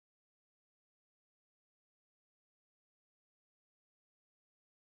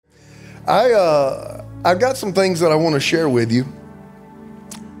I've got some things that I want to share with you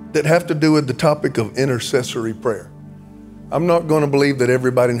that have to do with the topic of intercessory prayer. I'm not going to believe that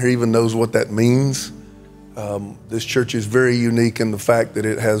everybody in here even knows what that means. This church is very unique in the fact that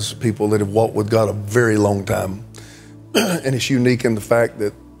it has people that have walked with God a very long time. And it's unique in the fact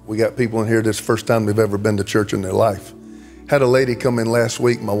that we got people in here that's the first time they've ever been to church in their life. Had a lady come in last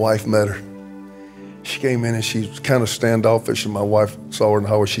week, my wife met her. She came in and she was kind of standoffish, and my wife saw her in the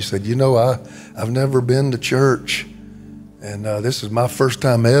hallway. She said, you know, I've never been to church, and this is my first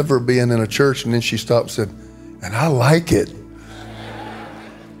time ever being in a church. And then she stopped and said, and I like it.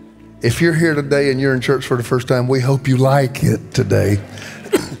 If you're here today and you're in church for the first time, we hope you like it today.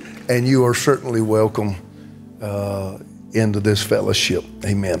 And you are certainly welcome into this fellowship.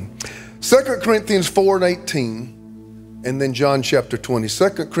 Amen. 2 Corinthians 4:18, and then John chapter 20. 2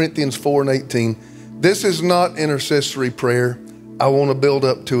 Corinthians 4:18. This is not intercessory prayer. I want to build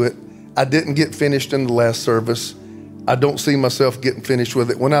up to it. I didn't get finished in the last service. I don't see myself getting finished with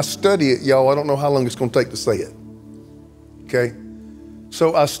it. When I study it, y'all, I don't know how long it's going to take to say it. Okay?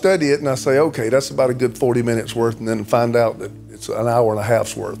 So I study it and I say, okay, that's about a good 40 minutes worth, and then find out that it's an hour and a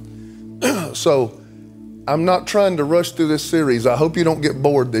half's worth. So I'm not trying to rush through this series. I hope you don't get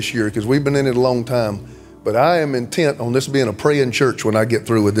bored this year, because we've been in it a long time. But I am intent on this being a praying church when I get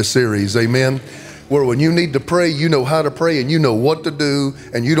through with this series. Amen. Where when you need to pray, you know how to pray and you know what to do,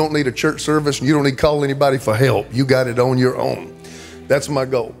 and you don't need a church service and you don't need to call anybody for help. You got it on your own. That's my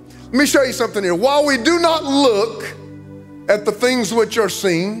goal. Let me show you something here. While we do not look at the things which are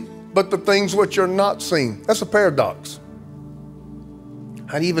seen, but the things which are not seen. That's a paradox.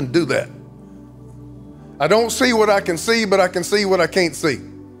 How do you even do that? I don't see what I can see, but I can see what I can't see.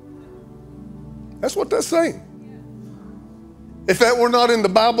 That's what that's saying. If that were not in the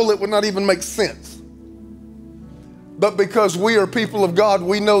Bible, it would not even make sense. But because we are people of God,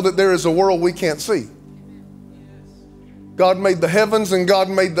 we know that there is a world we can't see. God made the heavens and God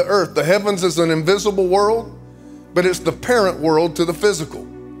made the earth. The heavens is an invisible world, but it's the parent world to the physical.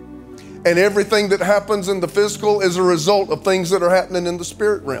 And everything that happens in the physical is a result of things that are happening in the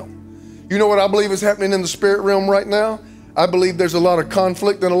spirit realm. You know what I believe is happening in the spirit realm right now? I believe there's a lot of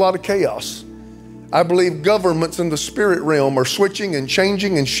conflict and a lot of chaos. I believe governments in the spirit realm are switching and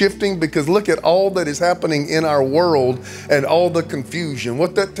changing and shifting, because look at all that is happening in our world and all the confusion.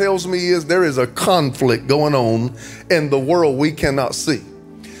 What that tells me is there is a conflict going on in the world we cannot see.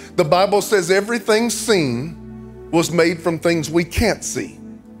 The Bible says everything seen was made from things we can't see.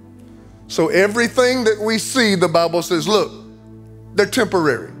 So everything that we see, the Bible says, look, they're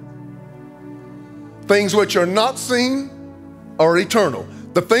temporary. Things which are not seen are eternal.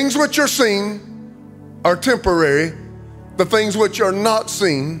 The things which are seen are temporary. The things which are not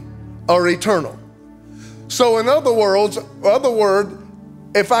seen are eternal. So in other words,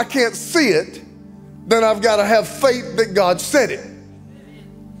 if I can't see it, then I've got to have faith that God said it.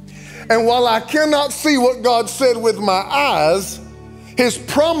 And while I cannot see what God said with my eyes, His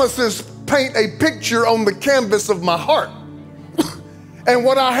promises paint a picture on the canvas of my heart. And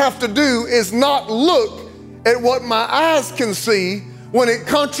what I have to do is not look at what my eyes can see when it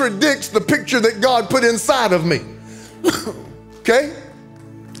contradicts the picture that God put inside of me. Okay?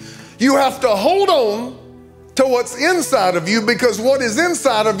 You have to hold on to what's inside of you, because what is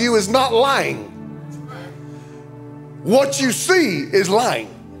inside of you is not lying. What you see is lying.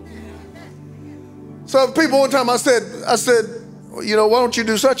 So people one time I said, you know, why don't you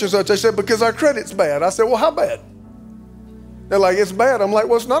do such and such? They said, because our credit's bad. I said, well, how bad? They're like, it's bad. I'm like,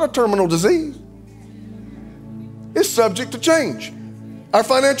 well, it's not a terminal disease. It's subject to change. Our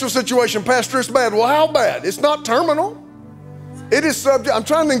financial situation, Pastor, it's bad. Well, how bad? It's not terminal. It is subject. I'm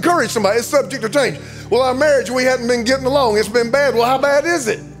trying to encourage somebody. It's subject to change. Well, our marriage, we hadn't been getting along. It's been bad. Well, how bad is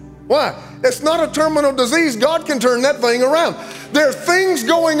it? Why? It's not a terminal disease. God can turn that thing around. There are things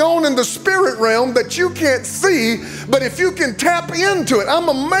going on in the spirit realm that you can't see, but if you can tap into it, I'm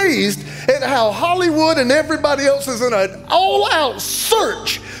amazed at how Hollywood and everybody else is in an all-out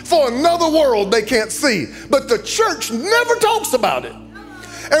search for another world they can't see. But the church never talks about it.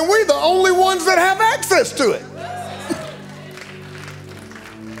 And we're the only ones that have access to it.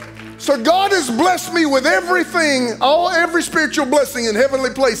 So God has blessed me with everything, every spiritual blessing in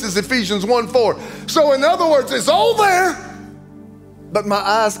heavenly places, Ephesians 1:4. So in other words, it's all there, but my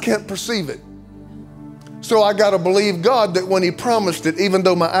eyes can't perceive it. So I got to believe God that when He promised it, even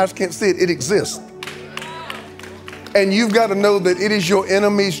though my eyes can't see it, it exists. And you've got to know that it is your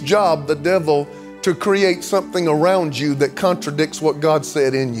enemy's job, the devil, to create something around you that contradicts what God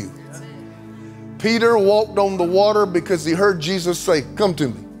said in you. Peter walked on the water because he heard Jesus say, come to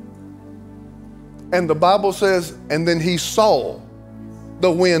me. And the Bible says, and then he saw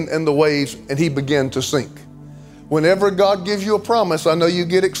the wind and the waves, and he began to sink. Whenever God gives you a promise, I know you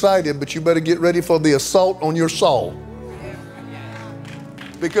get excited, but you better get ready for the assault on your soul.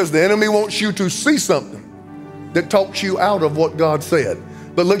 Because the enemy wants you to see something that talks you out of what God said.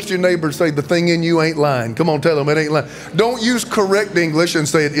 But look at your neighbor and say, the thing in you ain't lying. Come on, tell them it ain't lying. Don't use correct English and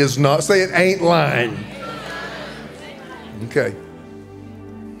say it is not. Say it ain't lying. Okay.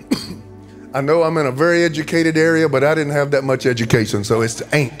 I know I'm in a very educated area, but I didn't have that much education, so it's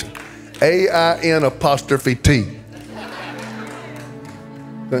ain't. A-I-N apostrophe T.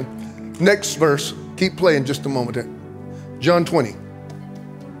 Okay. Next verse. Keep playing just a moment here. John 20.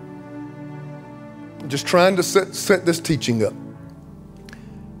 Just trying to set this teaching up.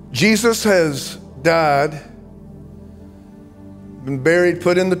 Jesus has died, been buried,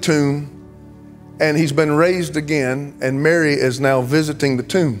 put in the tomb, and he's been raised again, and Mary is now visiting the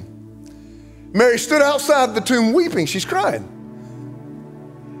tomb. Mary stood outside the tomb weeping. She's crying.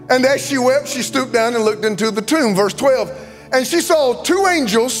 And as she wept, she stooped down and looked into the tomb. Verse 12, and she saw two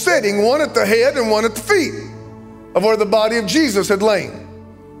angels sitting, one at the head and one at the feet of where the body of Jesus had lain.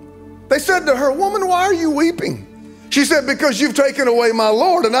 They said to her, woman, why are you weeping? She said, because you've taken away my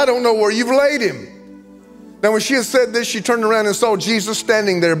Lord, and I don't know where you've laid him. Now, when she had said this, she turned around and saw Jesus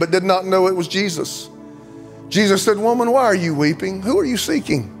standing there, but did not know it was Jesus. Jesus said, woman, why are you weeping? Who are you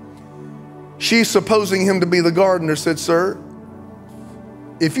seeking? She, supposing him to be the gardener, said, sir,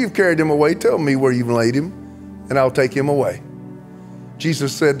 if you've carried him away, tell me where you've laid him, and I'll take him away.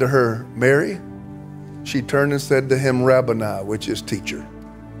 Jesus said to her, Mary. She turned and said to him, Rabboni, which is teacher.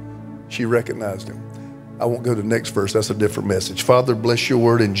 She recognized him. I won't go to the next verse. That's a different message. Father, bless your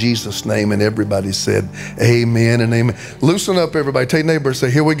word in Jesus' name. And everybody said, amen and amen. Loosen up, everybody. Take neighbor and say,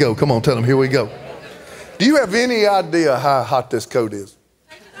 here we go. Come on, tell them, here we go. Do you have any idea how hot this coat is?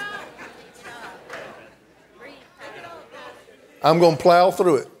 I'm going to plow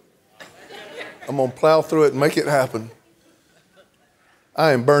through it. I'm going to plow through it and make it happen.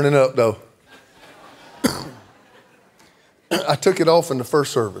 I am burning up, though. I took it off in the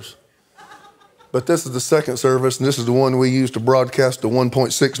first service. But this is the second service, and this is the one we use to broadcast to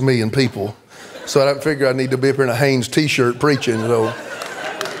 1.6 million people. So I figure I need to be up here in a Hanes t-shirt preaching. So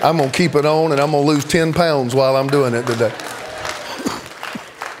I'm going to keep it on, and I'm going to lose 10 pounds while I'm doing it today.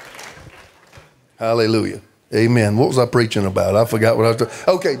 Hallelujah. Amen. What was I preaching about? I forgot what I was doing.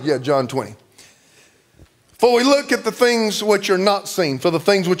 Okay, yeah, John 20. For we look at the things which are not seen. For the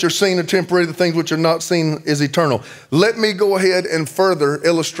things which are seen are temporary. The things which are not seen is eternal. Let me go ahead and further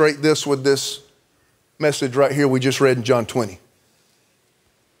illustrate this with this message right here we just read in John 20.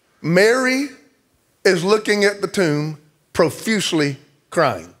 Mary is looking at the tomb, profusely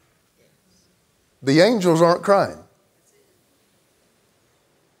crying. The angels aren't crying.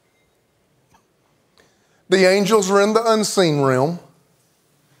 The angels are in the unseen realm.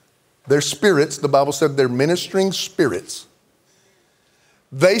 They're spirits. The Bible said they're ministering spirits.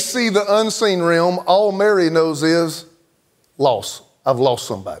 They see the unseen realm. All Mary knows is loss. I've lost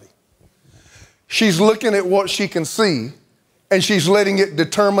somebody. She's looking at what she can see, and she's letting it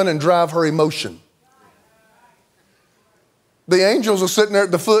determine and drive her emotion. The angels are sitting there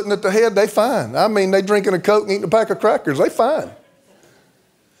at the foot and at the head. They fine. I mean, they drinking a Coke and eating a pack of crackers. They fine.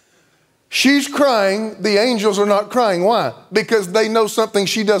 She's crying. The angels are not crying. Why? Because they know something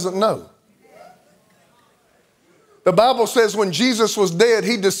she doesn't know. The Bible says when Jesus was dead,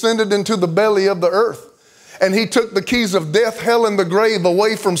 he descended into the belly of the earth. And he took the keys of death, hell, and the grave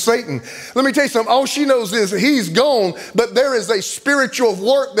away from Satan. Let me tell you something. All she knows is he's gone, but there is a spiritual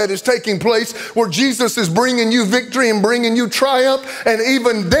work that is taking place where Jesus is bringing you victory and bringing you triumph, and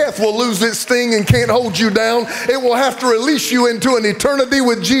even death will lose its sting and can't hold you down. It will have to release you into an eternity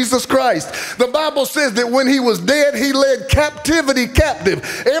with Jesus Christ. The Bible says that when he was dead, he led captivity captive.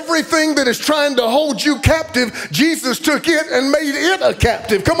 Everything that is trying to hold you captive, Jesus took it and made it a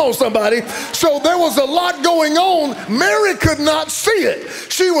captive. Come on, somebody. So there was a lot going on. Mary could not see it.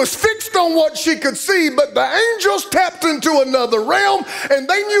 She was fixed on what she could see, but the angels tapped into another realm and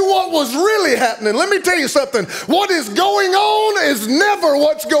they knew what was really happening. Let me tell you something. What is going on is never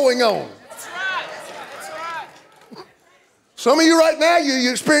what's going on. Some of you right now,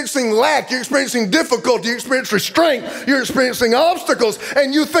 you're experiencing lack, you're experiencing difficulty, you're experiencing restraint, you're experiencing obstacles,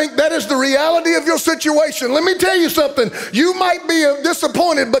 and you think that is the reality of your situation. Let me tell you something. You might be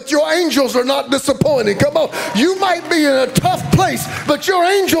disappointed, but your angels are not disappointed. Come on. You might be in a tough place, but your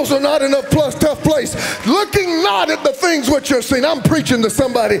angels are not in a tough place. Looking not at the things which are seen. I'm preaching to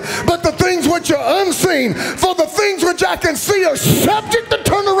somebody. But the things which are unseen. For the things which I can see are subject to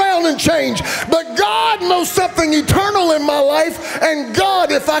turn around and change. But God knows something eternal in my life. And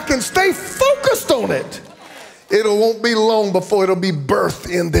God, if I can stay focused on it, It won't be long before it'll be birthed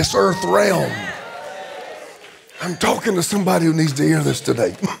in this earth realm. I'm talking to somebody who needs to hear this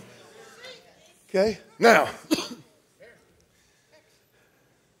today. Okay? Now,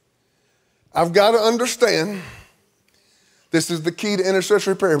 I've got to understand, this is the key to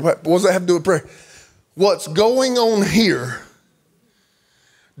intercessory prayer. What does that have to do with prayer? What's going on here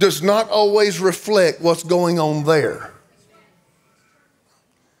does not always reflect what's going on there.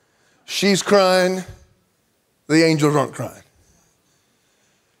 She's crying, the angels aren't crying.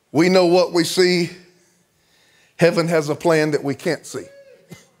 We know what we see. Heaven has a plan that we can't see.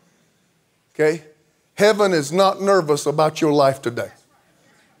 Okay? Heaven is not nervous about your life today.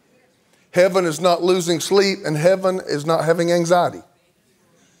 Heaven is not losing sleep, and heaven is not having anxiety.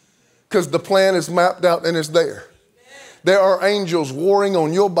 Because the plan is mapped out and it's there. There are angels warring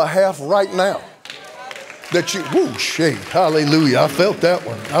on your behalf right now. That you, hallelujah, I felt that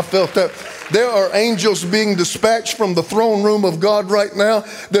one. I felt that. There are angels being dispatched from the throne room of God right now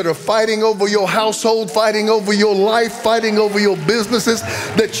that are fighting over your household, fighting over your life, fighting over your businesses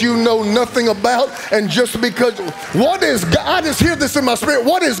that you know nothing about. And just because, I just hear this in my spirit,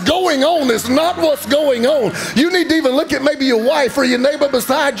 what is going on is not what's going on. You need to even look at maybe your wife or your neighbor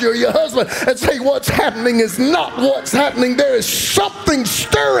beside you or your husband and say, what's happening is not what's happening. There is something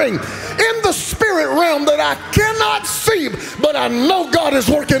stirring in the spirit realm that I cannot see, but I know God is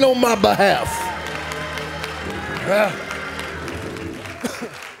working on my behalf.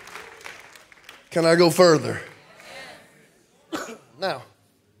 Can I go further? Now,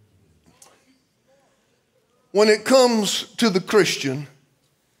 when it comes to the Christian,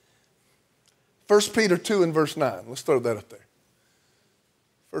 1 Peter 2 and verse 9. Let's throw that up there.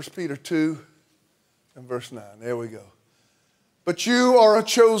 1 Peter 2 and verse 9. There we go. But you are a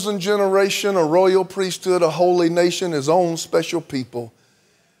chosen generation, a royal priesthood, a holy nation, his own special people,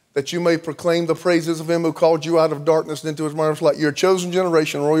 that you may proclaim the praises of him who called you out of darkness into his marvelous light. You're a chosen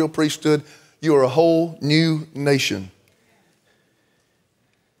generation, a royal priesthood. You are a whole new nation.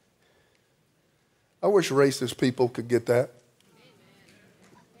 I wish racist people could get that.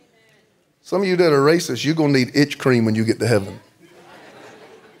 Some of you that are racist, you're going to need itch cream when you get to heaven.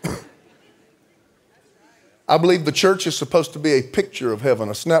 I believe the church is supposed to be a picture of heaven,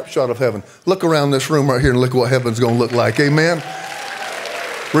 a snapshot of heaven. Look around this room right here and look what heaven's going to look like. Amen.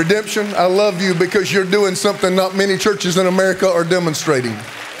 Redemption, I love you because you're doing something not many churches in America are demonstrating.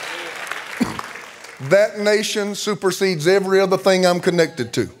 That nation supersedes every other thing I'm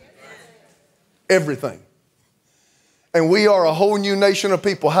connected to. Everything. And we are a whole new nation of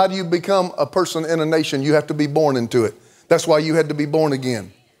people. How do you become a person in a nation? You have to be born into it. That's why you had to be born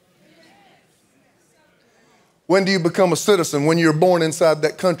again. When do you become a citizen? When you're born inside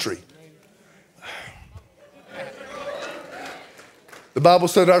that country. The Bible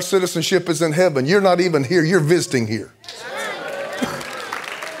said our citizenship is in heaven. You're not even here. You're visiting here.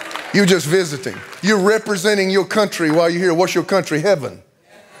 You're just visiting. You're representing your country while you're here. What's your country? Heaven.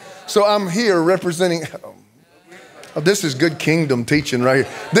 So I'm here representing. Oh, this is good kingdom teaching right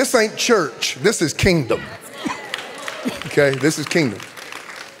here. This ain't church. This is kingdom. Okay, this is kingdom.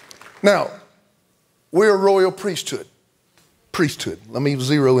 Now, we're a royal priesthood. Priesthood. Let me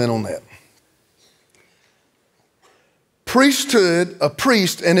zero in on that. Priesthood, a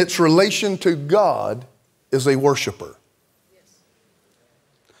priest in its relation to God is a worshiper.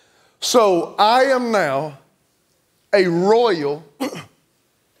 So I am now a royal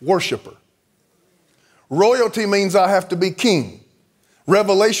worshiper. Royalty means I have to be king.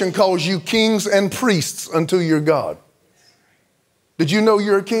 Revelation calls you kings and priests unto your God. Did you know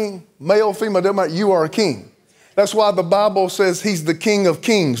you're a king? Male, female, doesn't matter. You are a king. That's why the Bible says he's the King of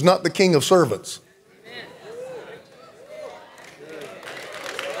kings, not the king of servants.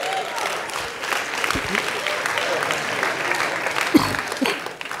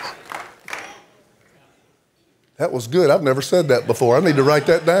 That was good. I've never said that before. I need to write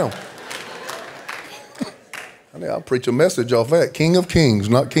that down. I'll preach a message off that. King of kings,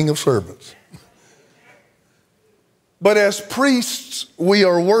 not king of servants. But as priests, we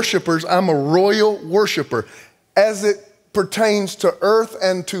are worshipers. I'm a royal worshiper. As it pertains to earth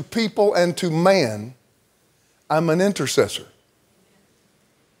and to people and to man, I'm an intercessor.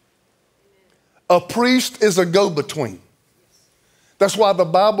 A priest is a go-between. That's why the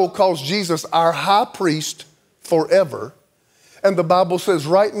Bible calls Jesus our high priest forever. And the Bible says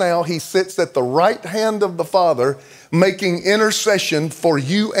right now he sits at the right hand of the Father making intercession for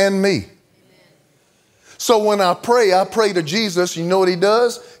you and me. So when I pray to Jesus. You know what he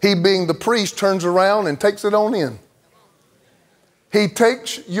does? He, being the priest, turns around and takes it on in. He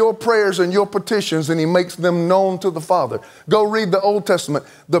takes your prayers and your petitions and he makes them known to the Father. Go read the Old Testament.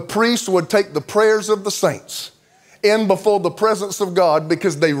 The priest would take the prayers of the saints in before the presence of God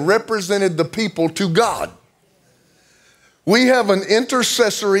because they represented the people to God. We have an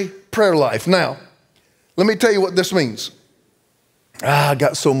intercessory prayer life. Now, let me tell you what this means. I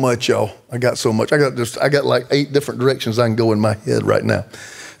got so much, y'all. I got so much. I got like 8 different directions I can go in my head right now.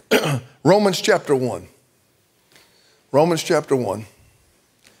 Romans chapter 1. Romans chapter 1.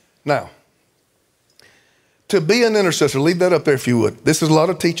 Now, to be an intercessor, leave that up there if you would. This is a lot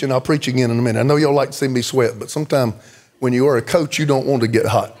of teaching. I'll preach again in a minute. I know y'all like to see me sweat, but sometimes when you are a coach, you don't want to get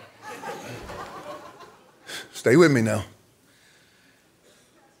hot. Stay with me now.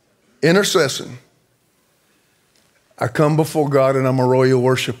 Intercession. I come before God and I'm a royal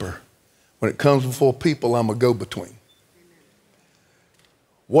worshiper. When it comes before people, I'm a go-between.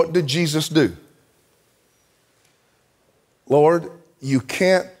 What did Jesus do? Lord, you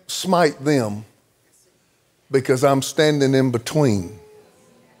can't smite them because I'm standing in between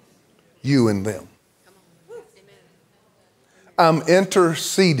you and them. I'm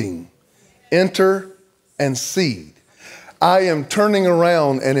interceding. Enter and seed. I am turning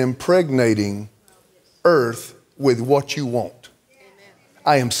around and impregnating earth with what you want.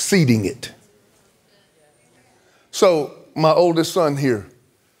 I am seeding it. So my oldest son here,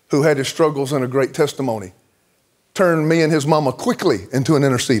 who had his struggles and a great testimony, turned me and his mama quickly into an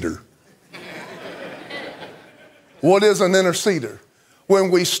interceder. What is an interceder?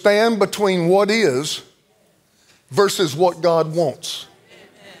 When we stand between what is versus what God wants.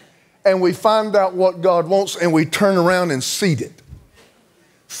 And we find out what God wants and we turn around and seed it.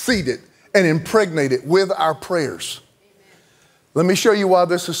 Seed it and impregnate it with our prayers. Let me show you why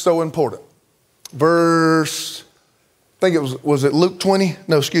this is so important. Verse, I think it was it Luke 20?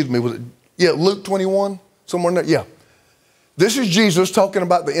 No, excuse me. Luke 21? Somewhere in there? Yeah. This is Jesus talking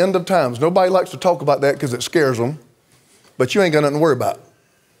about the end of times. Nobody likes to talk about that because it scares them. But you ain't got nothing to worry about.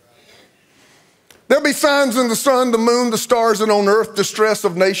 There'll be signs in the sun, the moon, the stars, and on earth, distress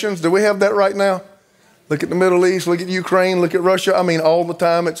of nations. Do we have that right now? Look at the Middle East, look at Ukraine, look at Russia. I mean, all the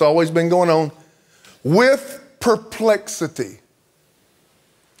time, it's always been going on. With perplexity.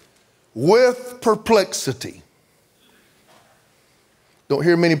 With perplexity. Don't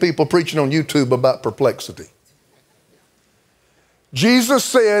hear many people preaching on YouTube about perplexity. Jesus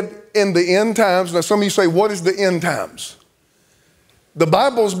said in the end times, now some of you say, what is the end times? The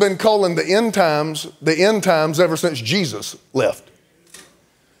Bible's been calling the end times ever since Jesus left.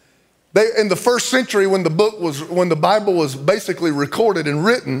 In the first century when the Bible was basically recorded and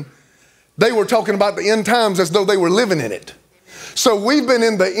written, they were talking about the end times as though they were living in it. So we've been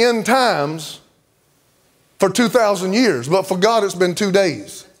in the end times for 2,000 years, but for God it's been 2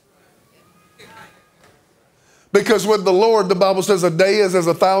 days. Because with the Lord, the Bible says a day is as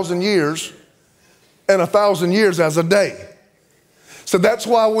 1,000 years and 1,000 years as a day. So that's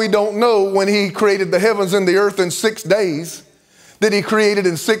why we don't know when he created the heavens and the earth in 6 days. Did he create it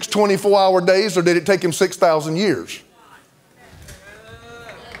in 6 24-hour days or did it take him 6,000 years?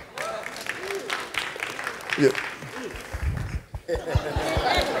 Yeah.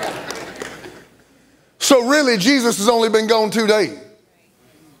 So really, Jesus has only been gone 2 days.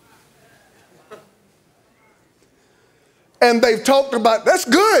 And they've talked about, that's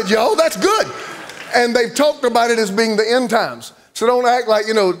good, y'all, that's good. And they've talked about it as being the end times. So don't act like,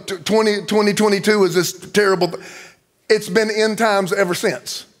 2022 is this terrible. It's been end times ever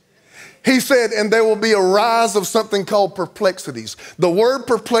since. He said, and there will be a rise of something called perplexities. The word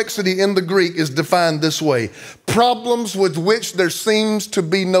perplexity in the Greek is defined this way: problems with which there seems to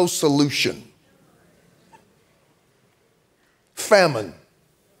be no solution. Famine.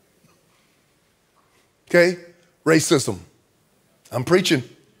 Okay? Racism. I'm preaching.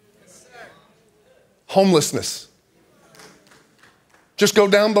 Homelessness. Just go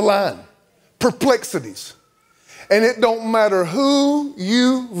down the line. Perplexities. And it don't matter who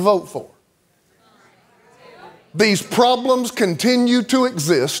you vote for. These problems continue to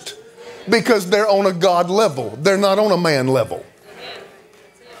exist because they're on a God level. They're not on a man level.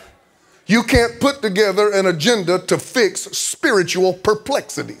 You can't put together an agenda to fix spiritual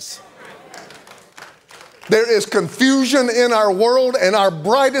perplexities. There is confusion in our world and our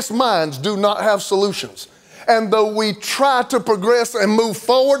brightest minds do not have solutions. And though we try to progress and move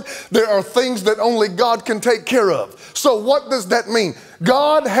forward, there are things that only God can take care of. So what does that mean?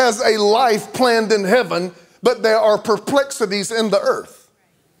 God has a life planned in heaven, but there are perplexities in the earth.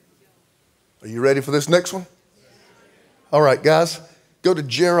 Are you ready for this next one? All right, guys, go to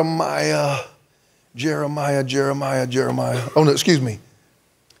Jeremiah. Oh, no, excuse me.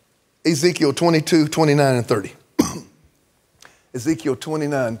 Ezekiel 22, 29, and 30. Ezekiel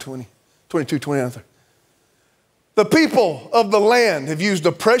 22, 29, and 30. The people of the land have used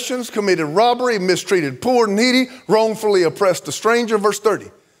oppressions, committed robbery, mistreated poor and needy, wrongfully oppressed a stranger. Verse 30.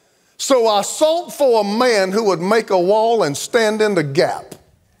 So I sought for a man who would make a wall and stand in the gap.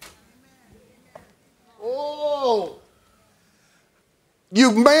 Oh.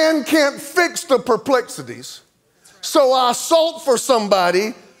 You man can't fix the perplexities. So I sought for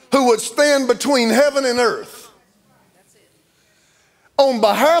somebody who would stand between heaven and earth on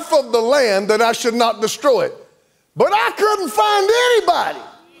behalf of the land, that I should not destroy it. But I couldn't find anybody.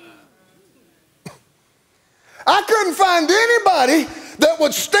 I couldn't find anybody that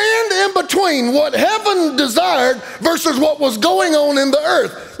would stand in between what heaven desired versus what was going on in the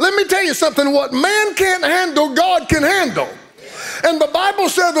earth. Let me tell you something. What man can't handle, God can handle. And the Bible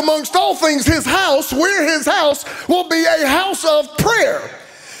says, amongst all things, his house, we're his house, will be a house of prayer.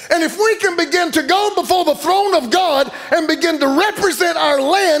 And if we can begin to go before the throne of God and begin to represent our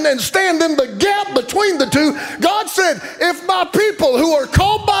land and stand in the gap between the two, God said, if my people who are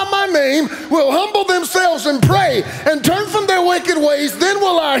called by my name will humble themselves and pray and turn from their wicked ways, then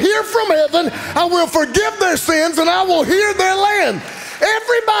will I hear from heaven, I will forgive their sins, and I will heal their land.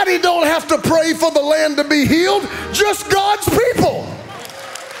 Everybody don't have to pray for the land to be healed, just God's people.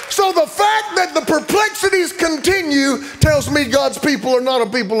 So the fact that the perplexities continue tells me God's people are not a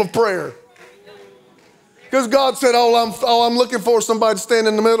people of prayer. Because God said, all I'm looking for is somebody to stand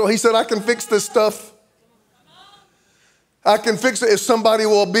in the middle. He said, I can fix this stuff. I can fix it if somebody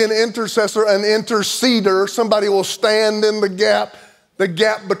will be an intercessor, an interceder. Somebody will stand in the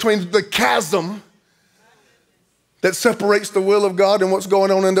gap between the chasm that separates the will of God and what's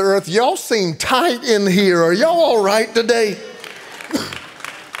going on in the earth. Y'all seem tight in here. Are y'all all right today?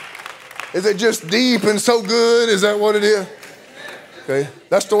 Is it just deep and so good? Is that what it is? Okay,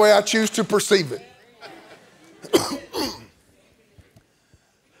 that's the way I choose to perceive it.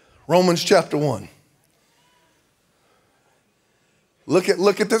 Romans chapter 1. Look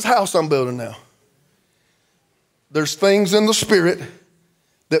at this house I'm building now. There's things in the spirit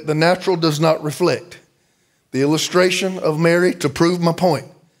that the natural does not reflect. The illustration of Mary to prove my point.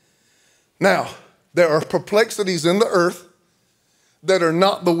 Now, there are perplexities in the earth that are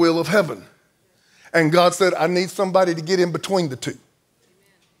not the will of heaven. And God said, I need somebody to get in between the two.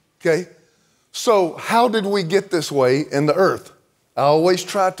 Okay? So how did we get this way in the earth? I always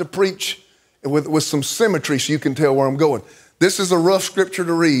try to preach with some symmetry so you can tell where I'm going. This is a rough scripture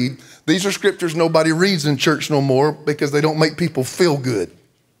to read. These are scriptures nobody reads in church no more because they don't make people feel good.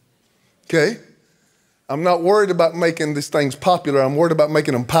 Okay? I'm not worried about making these things popular. I'm worried about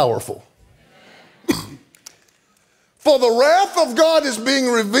making them powerful. For the wrath of God is being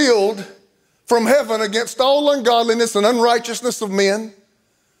revealed from heaven against all ungodliness and unrighteousness of men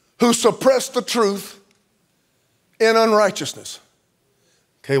who suppress the truth in unrighteousness.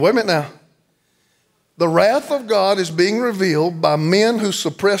 Okay, wait a minute now. The wrath of God is being revealed by men who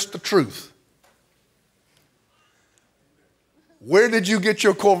suppress the truth. Where did you get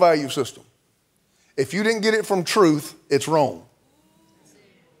your core value system? If you didn't get it from truth, it's wrong.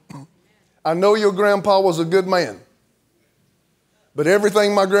 I know your grandpa was a good man, but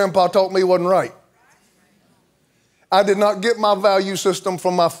everything my grandpa taught me wasn't right. I did not get my value system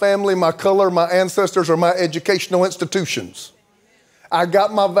from my family, my color, my ancestors, or my educational institutions. I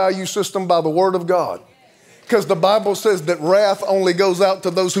got my value system by the Word of God. Because the Bible says that wrath only goes out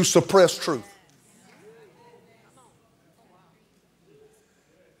to those who suppress truth.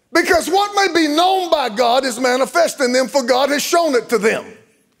 Because what may be known by God is manifest in them, for God has shown it to them.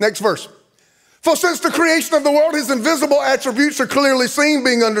 Next verse. For since the creation of the world, his invisible attributes are clearly seen,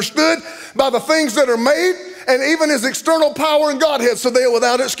 being understood by the things that are made, and even his external power and Godhead, so they are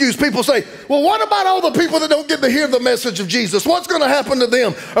without excuse. People say, well, what about all the people that don't get to hear the message of Jesus? What's going to happen to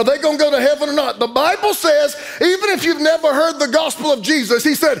them? Are they going to go to heaven or not? The Bible says, even if you've never heard the gospel of Jesus,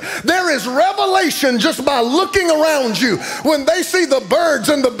 he said, there is revelation just by looking around you. When they see the birds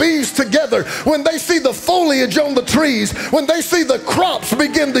and the bees together, when they see the foliage on the trees, when they see the crops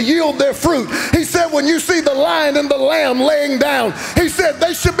begin to yield their fruit, he said, when you see the lion and the lamb laying down, he said,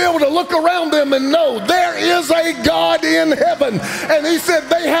 they should be able to look around them and know there is a God in heaven. And he said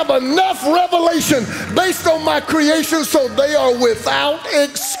they have enough revelation based on my creation, so they are without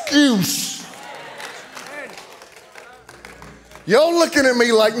excuse. Y'all looking at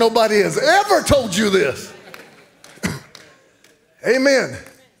me like nobody has ever told you this. Amen.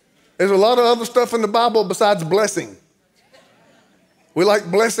 There's a lot of other stuff in the Bible besides blessing. We like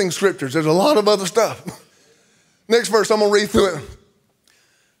blessing scriptures. There's a lot of other stuff. Next verse, I'm going to read through it.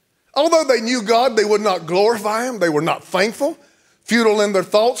 Although they knew God, they would not glorify him. They were not thankful. Futile in their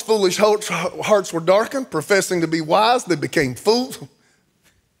thoughts, foolish hearts were darkened. Professing to be wise, they became fools.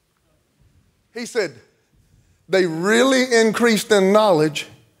 He said, They really increased in knowledge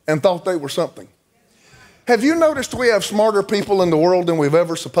and thought they were something. Have you noticed we have smarter people in the world than we've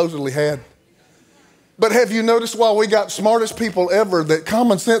ever supposedly had? But have you noticed while we got smartest people ever that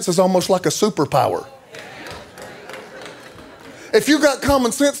common sense is almost like a superpower? If you got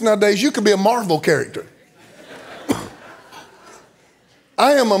common sense nowadays, you could be a Marvel character.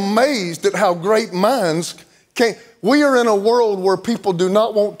 I am amazed at how great minds can. We are in a world where people do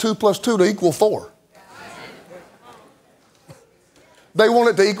not want 2 + 2 to equal 4. They want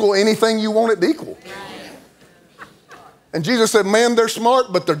it to equal anything you want it to equal. And Jesus said, man, they're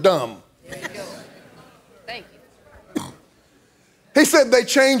smart, but they're dumb. Thank you. He said they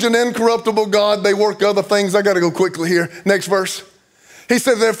change an incorruptible God. They work other things. I got to go quickly here. Next verse. He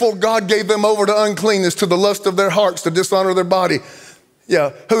said, therefore, God gave them over to uncleanness, to the lust of their hearts, to dishonor their body.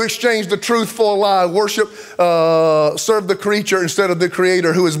 Yeah, who exchanged the truth for a lie, serve the creature instead of the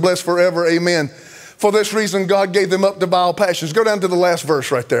creator, who is blessed forever. Amen. For this reason, God gave them up to vile passions. Go down to the last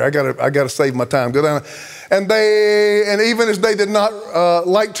verse right there. I gotta save my time. Go down. And even as they did not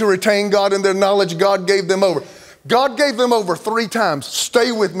like to retain God in their knowledge, God gave them over. God gave them over 3 times.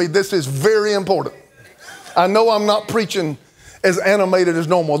 Stay with me. This is very important. I know I'm not preaching as animated as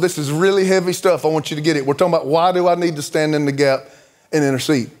normal. This is really heavy stuff. I want you to get it. We're talking about why do I need to stand in the gap and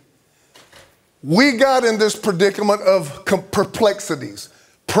intercede. We got in this predicament of perplexities,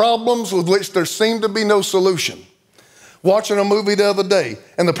 problems with which there seemed to be no solution. Watching a movie the other day,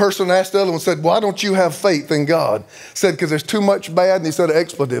 and the person asked the other one, said, why don't you have faith in God? Said, because there's too much bad, and he said an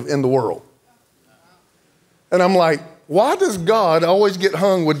expletive, in the world. And I'm like, why does God always get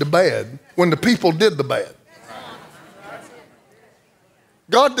hung with the bad when the people did the bad?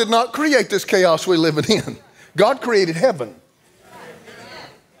 God did not create this chaos we're living in. God created heaven.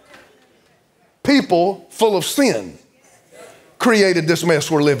 People full of sin created this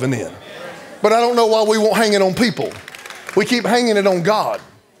mess we're living in. But I don't know why we won't hang it on people. We keep hanging it on God.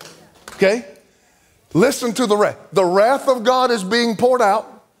 Okay? Listen to the wrath. The wrath of God is being poured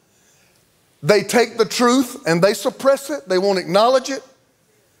out. They take the truth and they suppress it. They won't acknowledge it.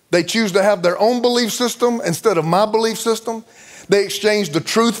 They choose to have their own belief system instead of my belief system. They exchange the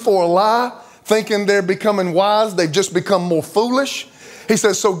truth for a lie, thinking they're becoming wise. They've just become more foolish. He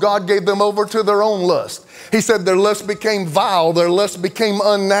says, so God gave them over to their own lust. He said their lust became vile. Their lust became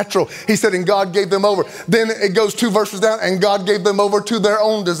unnatural. He said, and God gave them over. Then it goes 2 verses down, and God gave them over to their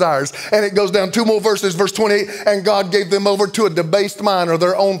own desires. And it goes down 2 more verses, verse 28, and God gave them over to a debased mind, or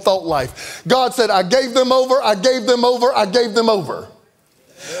their own thought life. God said, I gave them over, I gave them over, I gave them over.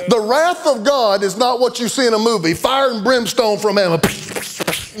 The wrath of God is not what you see in a movie. Fire and brimstone from heaven.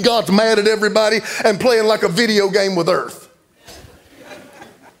 God's mad at everybody and playing like a video game with earth.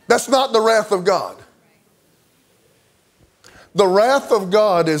 That's not the wrath of God. The wrath of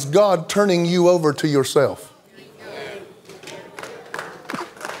God is God turning you over to yourself.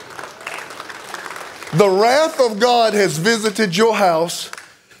 The wrath of God has visited your house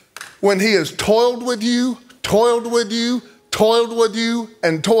when he has toiled with you, toiled with you, toiled with you,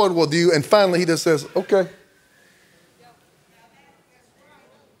 and toiled with you, and finally he just says, okay.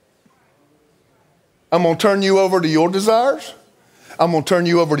 I'm going to turn you over to your desires. I'm going to turn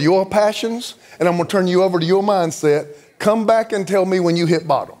you over to your passions, and I'm going to turn you over to your mindset. Come back and tell me when you hit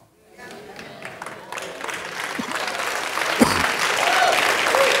bottom.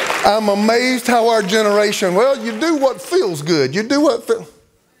 I'm amazed how our generation, well, you do what feels good. You do what feels.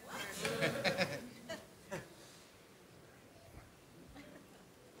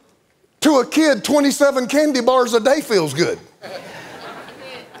 To a kid, 27 candy bars a day feels good.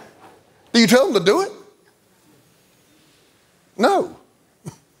 Do you tell them to do it? No.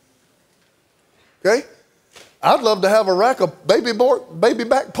 Okay? I'd love to have a rack of baby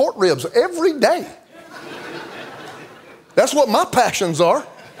back pork ribs every day. That's what my passions are.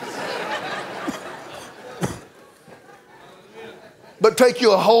 But take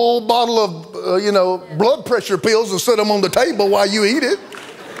you a whole bottle of, blood pressure pills and set them on the table while you eat it.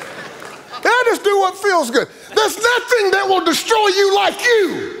 I just do what feels good. There's nothing that will destroy you like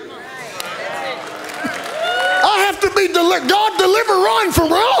you. I have to be delivered. God, deliver Ron from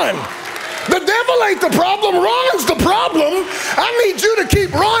Ron. The devil ain't the problem. Ron's the problem. I need you to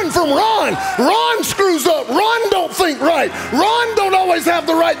keep Ron from Ron. Ron screws up. Ron don't think right. Ron don't always have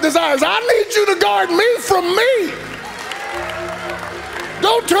the right desires. I need you to guard me from me.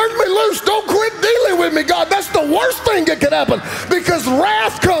 Don't turn me loose. Don't quit dealing with me, God. That's the worst thing that can happen, because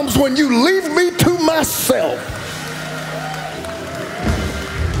wrath comes when you leave me to myself.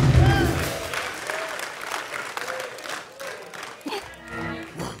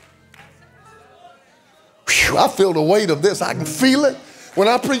 Whew, I feel the weight of this. I can feel it. When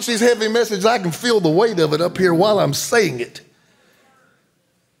I preach these heavy messages, I can feel the weight of it up here while I'm saying it.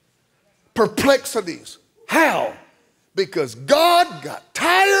 Perplexities. How? Because God got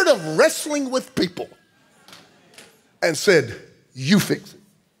tired of wrestling with people and said, you fix it.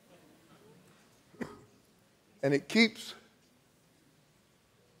 And it keeps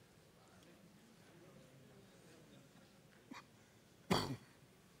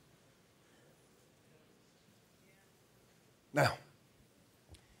now.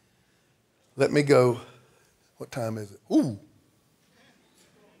 Let me go. What time is it? Ooh.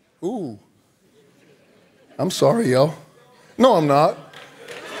 Ooh. I'm sorry, y'all. No, I'm not.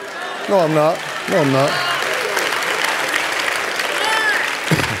 No, I'm not. No, I'm not.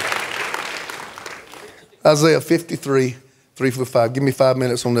 Isaiah 53, 3-5. Give me 5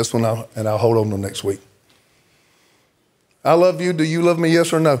 minutes on this one, and I'll hold on till next week. I love you. Do you love me,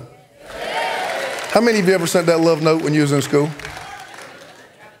 yes or no? How many of you ever sent that love note when you was in school?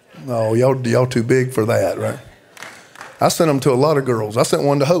 No, y'all too big for that, right? I sent them to a lot of girls. I sent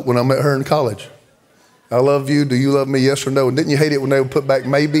one to Hope when I met her in college. I love you. Do you love me? Yes or no? And didn't you hate it when they would put back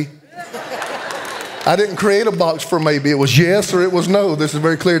maybe? I didn't create a box for maybe. It was yes or it was no. This is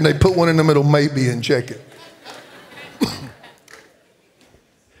very clear. And they put one in the middle, maybe, and check it.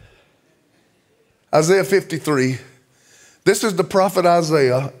 Isaiah 53. This is the prophet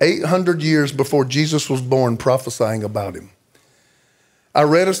Isaiah, 800 years before Jesus was born, prophesying about him. I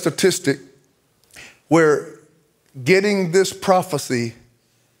read a statistic where getting this prophecy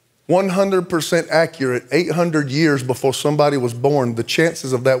 100% accurate 800 years before somebody was born, the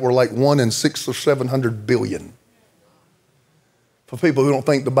chances of that were like 1 in 600 or 700 billion. For people who don't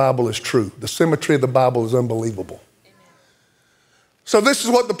think the Bible is true, the symmetry of the Bible is unbelievable. So this is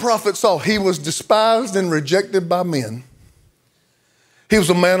what the prophet saw. He was despised and rejected by men. He was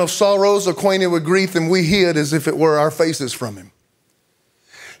a man of sorrows, acquainted with grief, and we hid as if it were our faces from him.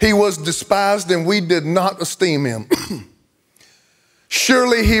 He was despised and we did not esteem him.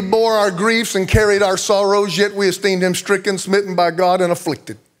 Surely he bore our griefs and carried our sorrows, yet we esteemed him stricken, smitten by God, and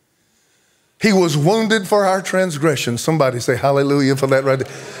afflicted. He was wounded for our transgressions. Somebody say hallelujah for that right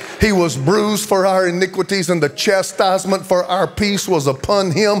there. He was bruised for our iniquities, and the chastisement for our peace was upon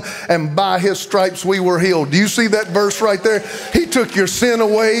him, and by his stripes we were healed. Do you see that verse right there? He took your sin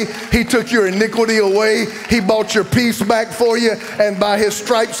away. He took your iniquity away. He bought your peace back for you, and by his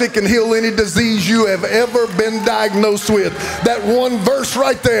stripes he can heal any disease you have ever been diagnosed with. That one verse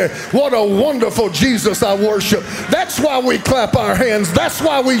right there. What a wonderful Jesus I worship. That's why we clap our hands. That's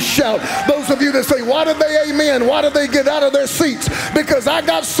why we shout. Those of you that say, why did they amen? Why did they get out of their seats? Because I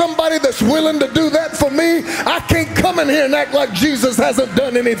got somebody that's willing to do that for me. I can't come in here and act like Jesus hasn't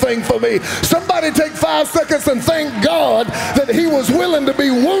done anything for me. Somebody take 5 seconds and thank God that he was willing to be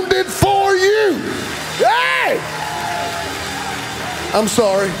wounded for you. Hey! I'm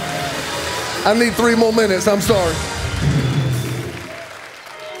sorry. I need 3 more minutes. I'm sorry.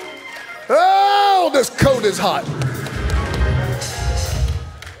 Oh, this coat is hot.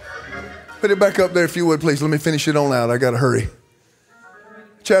 Put it back up there if you would, please. Let me finish it on out. I got to hurry.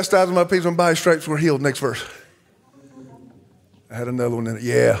 Chastising my peace, and by his stripes we're healed. Next verse. I had another one in it.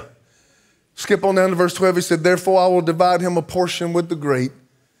 Yeah. Skip on down to verse 12. He said, therefore I will divide him a portion with the great,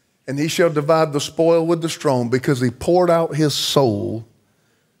 and he shall divide the spoil with the strong, because he poured out his soul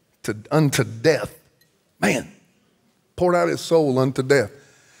unto death. Man, poured out his soul unto death.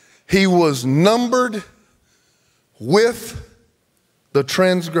 He was numbered with the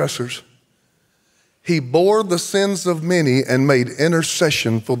transgressors. He bore the sins of many and made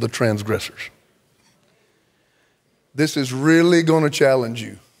intercession for the transgressors. This is really going to challenge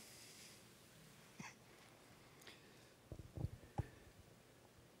you.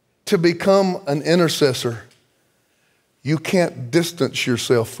 To become an intercessor, you can't distance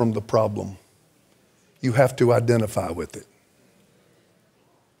yourself from the problem. You have to identify with it.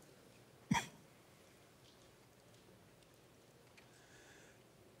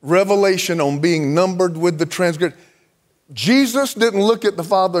 Revelation on being numbered with the transgressors. Jesus didn't look at the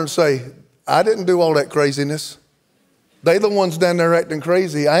Father and say, I didn't do all that craziness. They the ones down there acting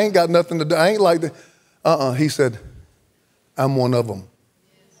crazy. I ain't got nothing to do. I ain't like that. He said, I'm one of them.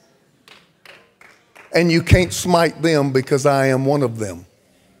 And you can't smite them because I am one of them.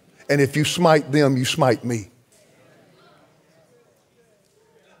 And if you smite them, you smite me.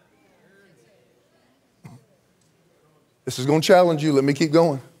 This is going to challenge you. Let me keep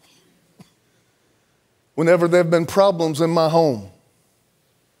going. Whenever there have been problems in my home,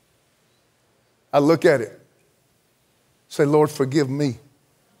 I look at it, say, Lord, forgive me.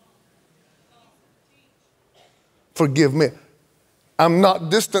 Forgive me. I'm not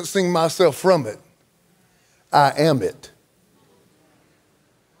distancing myself from it. I am it.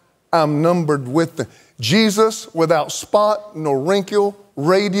 I'm numbered with them. Jesus, without spot nor wrinkle,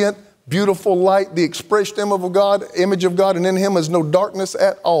 radiant, beautiful light, the expressed image of God, and in him is no darkness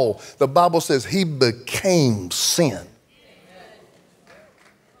at all. The Bible says he became sin.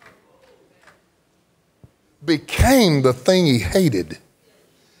 Became the thing he hated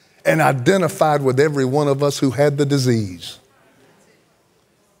and identified with every one of us who had the disease.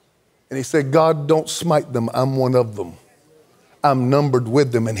 And he said, God, don't smite them. I'm one of them. I'm numbered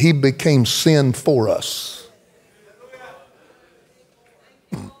with them. And he became sin for us.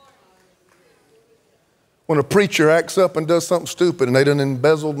 When a preacher acts up and does something stupid and they done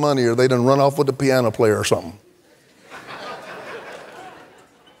embezzled money or they done run off with a piano player or something.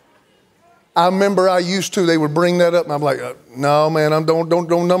 I remember I used to, they would bring that up and I'm like, no, man,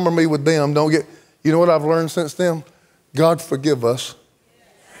 don't number me with them. You know what I've learned since then? God forgive us.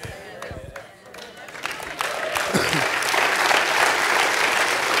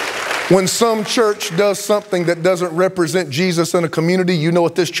 When some church does something that doesn't represent Jesus in a community, you know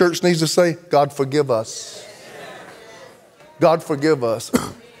what this church needs to say? God forgive us. God forgive us.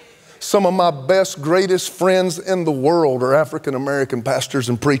 Some of my best, greatest friends in the world are African-American pastors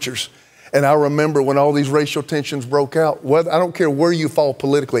and preachers. And I remember when all these racial tensions broke out, I don't care where you fall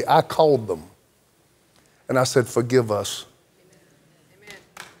politically, I called them. And I said, forgive us.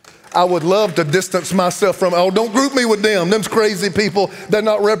 I would love to distance myself from, don't group me with them. Them's crazy people. They're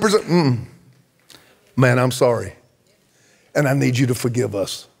not represent. Man, I'm sorry. And I need you to forgive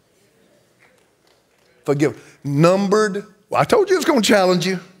us. Forgive. Numbered. Well, I told you it's going to challenge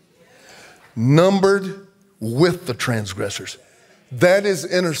you. Numbered with the transgressors. That is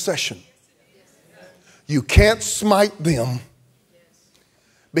intercession. You can't smite them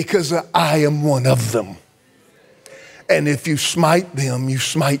because I am one of them. And if you smite them, you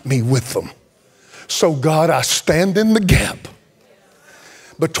smite me with them. So God, I stand in the gap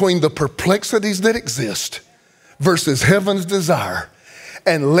between the perplexities that exist versus heaven's desire.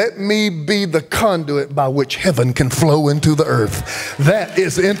 And let me be the conduit by which heaven can flow into the earth. That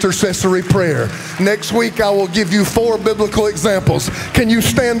is intercessory prayer. Next week, I will give you 4 biblical examples. Can you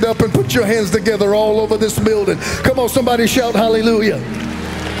stand up and put your hands together all over this building? Come on, somebody shout hallelujah.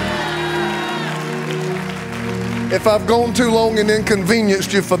 If I've gone too long and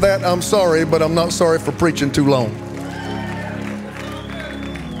inconvenienced you for that, I'm sorry, but I'm not sorry for preaching too long.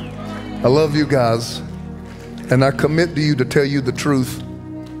 I love you guys, and I commit to you to tell you the truth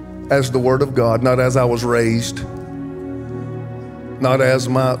as the Word of God, not as I was raised, not as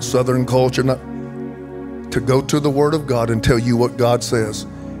my Southern culture, to go to the Word of God and tell you what God says.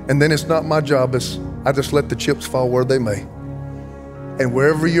 And then it's not my job, I just let the chips fall where they may. And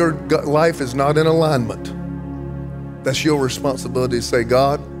wherever your life is not in alignment, that's your responsibility to say,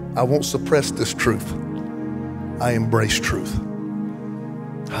 God, I won't suppress this truth. I embrace truth.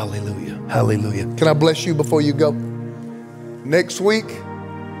 Hallelujah. Hallelujah. Can I bless you before you go? Next week,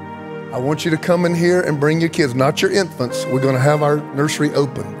 I want you to come in here and bring your kids, not your infants. We're going to have our nursery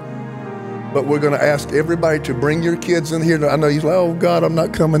open. But we're going to ask everybody to bring your kids in here. I know you're like, oh God, I'm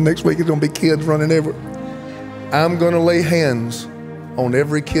not coming next week. It's going to be kids running everywhere. I'm going to lay hands on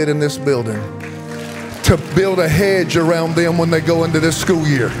every kid in this building to build a hedge around them when they go into this school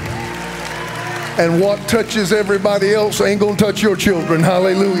year. And what touches everybody else ain't gonna touch your children.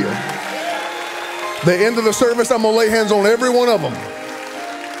 Hallelujah. The end of the service, I'm gonna lay hands on every one of them.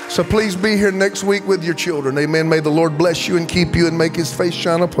 So please be here next week with your children. Amen. May the Lord bless you and keep you and make his face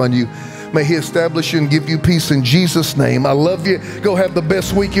shine upon you. May he establish you and give you peace in Jesus' name. I love you. Go have the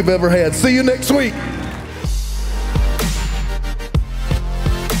best week you've ever had. See you next week.